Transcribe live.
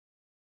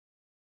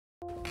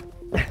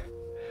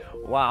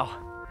Wow,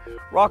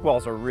 rock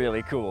walls are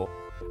really cool.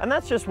 And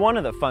that's just one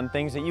of the fun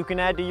things that you can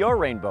add to your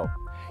rainbow.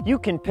 You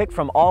can pick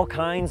from all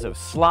kinds of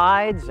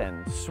slides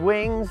and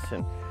swings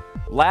and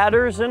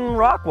ladders and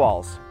rock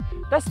walls.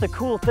 That's the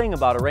cool thing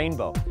about a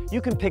rainbow.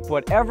 You can pick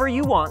whatever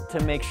you want to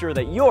make sure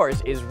that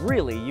yours is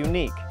really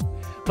unique.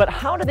 But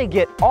how do they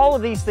get all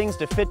of these things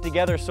to fit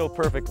together so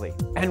perfectly?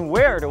 And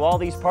where do all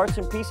these parts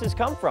and pieces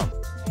come from?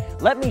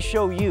 Let me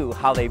show you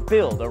how they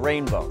build a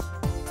rainbow.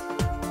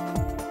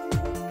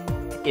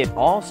 It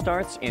all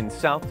starts in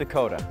South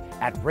Dakota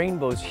at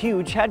Rainbow's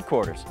huge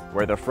headquarters,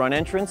 where the front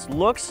entrance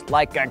looks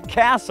like a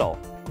castle.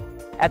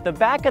 At the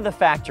back of the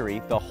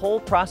factory, the whole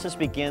process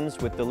begins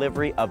with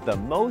delivery of the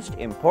most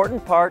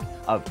important part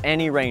of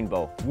any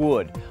rainbow,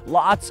 wood.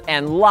 Lots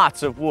and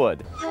lots of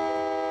wood.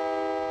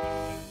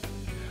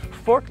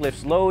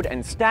 Forklifts load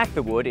and stack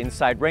the wood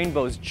inside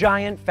Rainbow's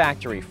giant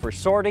factory for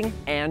sorting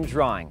and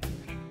drying.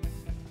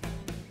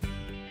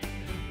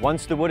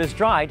 Once the wood is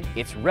dried,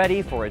 it's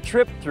ready for a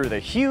trip through the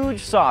huge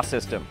saw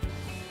system.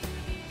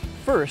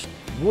 First,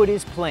 wood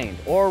is planed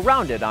or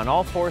rounded on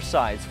all four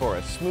sides for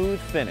a smooth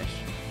finish.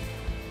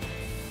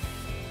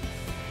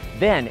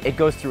 Then it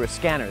goes through a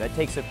scanner that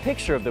takes a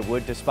picture of the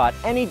wood to spot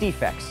any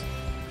defects.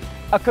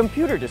 A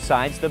computer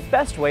decides the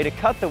best way to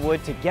cut the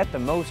wood to get the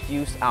most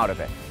use out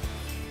of it.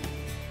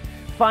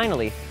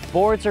 Finally,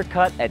 boards are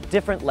cut at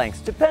different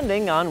lengths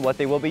depending on what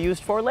they will be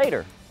used for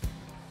later.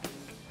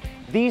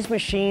 These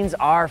machines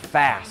are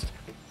fast.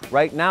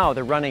 Right now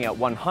they're running at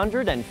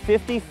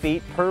 150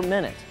 feet per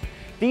minute.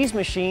 These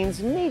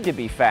machines need to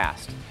be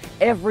fast.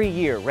 Every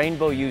year,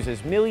 Rainbow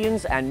uses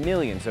millions and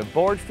millions of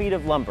board feet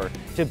of lumber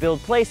to build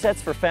play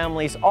sets for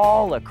families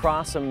all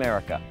across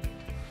America.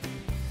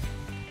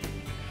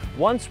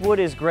 Once wood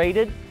is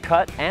graded,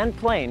 cut, and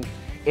planed,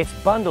 it's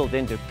bundled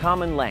into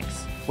common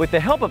lengths with the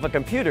help of a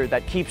computer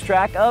that keeps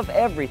track of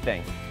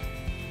everything.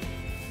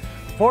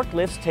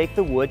 Forklifts take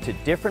the wood to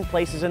different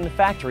places in the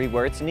factory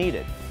where it's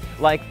needed,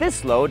 like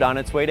this load on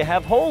its way to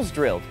have holes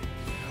drilled.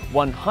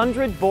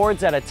 100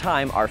 boards at a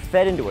time are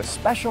fed into a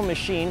special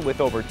machine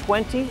with over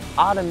 20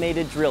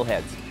 automated drill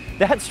heads.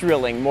 That's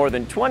drilling more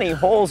than 20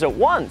 holes at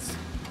once.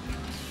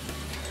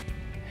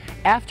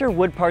 After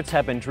wood parts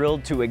have been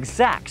drilled to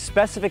exact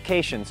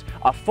specifications,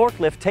 a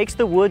forklift takes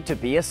the wood to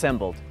be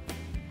assembled.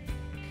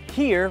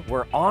 Here,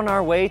 we're on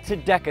our way to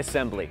deck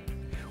assembly,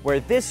 where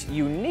this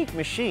unique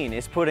machine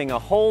is putting a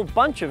whole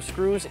bunch of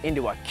screws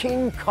into a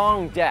King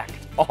Kong deck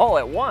all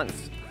at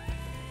once.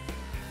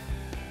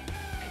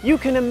 You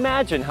can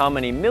imagine how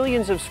many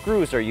millions of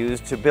screws are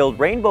used to build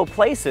Rainbow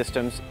play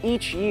systems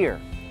each year.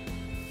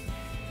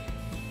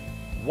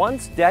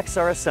 Once decks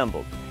are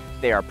assembled,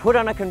 they are put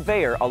on a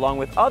conveyor along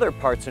with other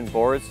parts and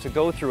boards to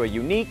go through a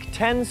unique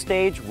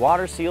 10-stage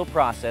water seal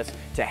process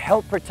to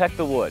help protect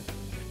the wood.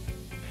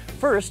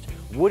 First,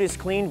 wood is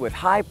cleaned with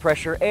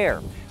high-pressure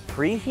air,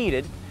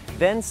 preheated,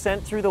 then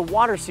sent through the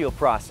water seal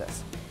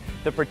process.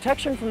 The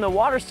protection from the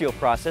water seal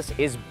process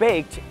is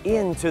baked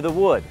into the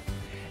wood.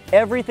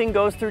 Everything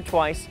goes through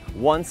twice,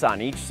 once on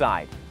each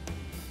side.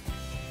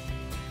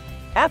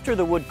 After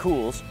the wood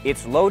cools,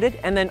 it's loaded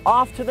and then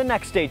off to the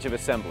next stage of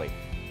assembly.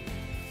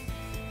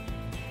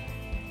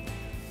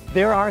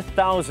 There are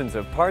thousands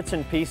of parts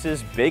and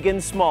pieces, big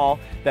and small,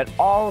 that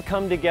all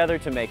come together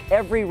to make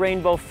every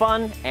rainbow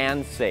fun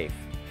and safe.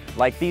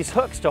 Like these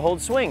hooks to hold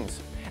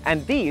swings,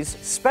 and these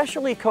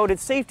specially coated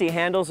safety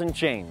handles and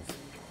chains.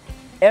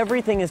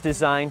 Everything is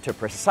designed to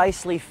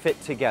precisely fit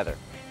together.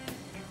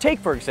 Take,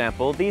 for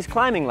example, these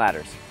climbing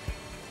ladders.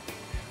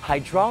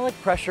 Hydraulic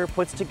pressure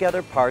puts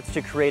together parts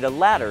to create a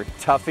ladder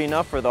tough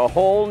enough for the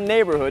whole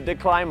neighborhood to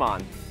climb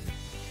on.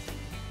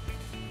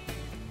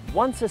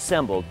 Once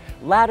assembled,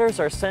 ladders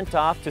are sent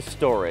off to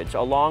storage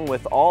along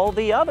with all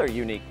the other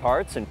unique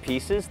parts and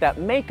pieces that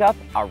make up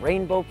a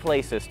Rainbow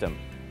play system.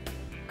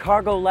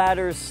 Cargo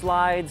ladders,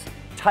 slides,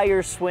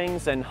 tire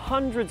swings, and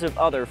hundreds of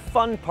other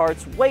fun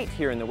parts wait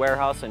here in the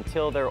warehouse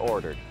until they're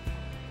ordered.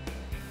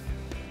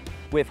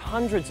 With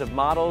hundreds of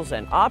models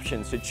and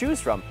options to choose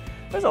from,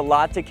 there's a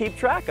lot to keep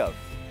track of.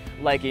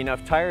 Like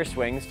enough tire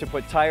swings to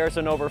put tires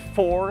on over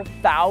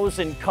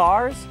 4,000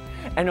 cars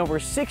and over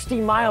 60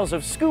 miles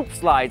of scoop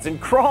slides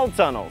and crawl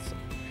tunnels.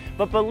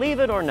 But believe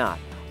it or not,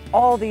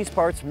 all these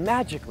parts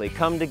magically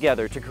come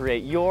together to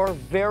create your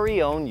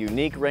very own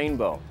unique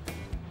rainbow.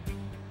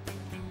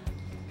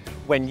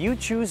 When you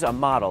choose a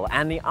model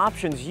and the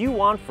options you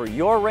want for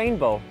your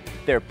rainbow,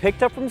 they're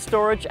picked up from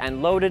storage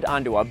and loaded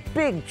onto a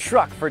big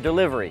truck for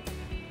delivery.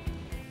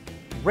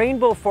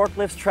 Rainbow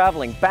forklifts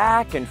traveling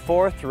back and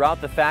forth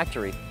throughout the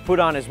factory put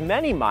on as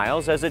many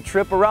miles as a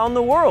trip around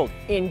the world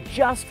in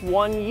just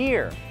 1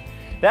 year.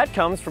 That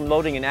comes from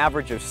loading an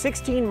average of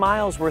 16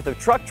 miles worth of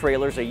truck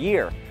trailers a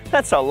year.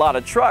 That's a lot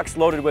of trucks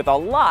loaded with a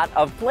lot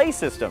of play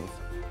systems.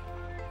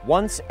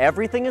 Once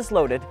everything is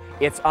loaded,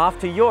 it's off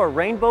to your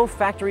Rainbow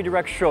Factory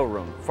Direct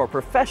showroom for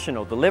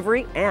professional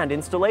delivery and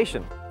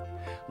installation.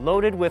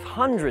 Loaded with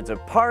hundreds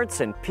of parts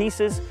and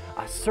pieces,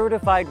 a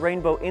certified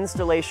Rainbow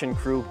installation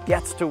crew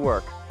gets to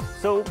work.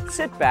 So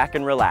sit back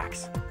and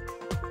relax.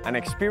 An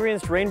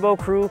experienced Rainbow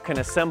crew can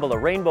assemble a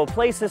Rainbow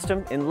Play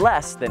System in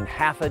less than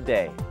half a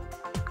day.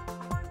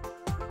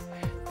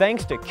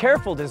 Thanks to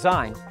careful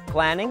design,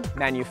 planning,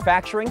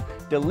 manufacturing,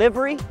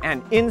 delivery,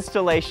 and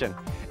installation,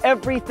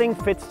 everything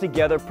fits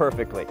together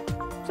perfectly.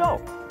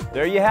 So,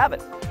 there you have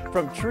it,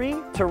 from tree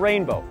to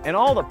rainbow, and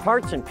all the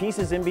parts and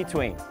pieces in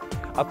between.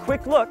 A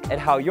quick look at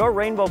how your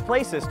Rainbow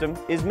Play System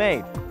is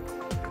made.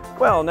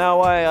 Well,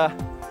 now I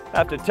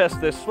have to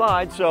test this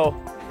slide, so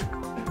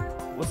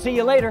we'll see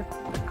you later.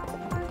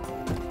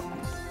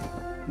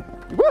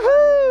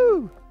 Woohoo!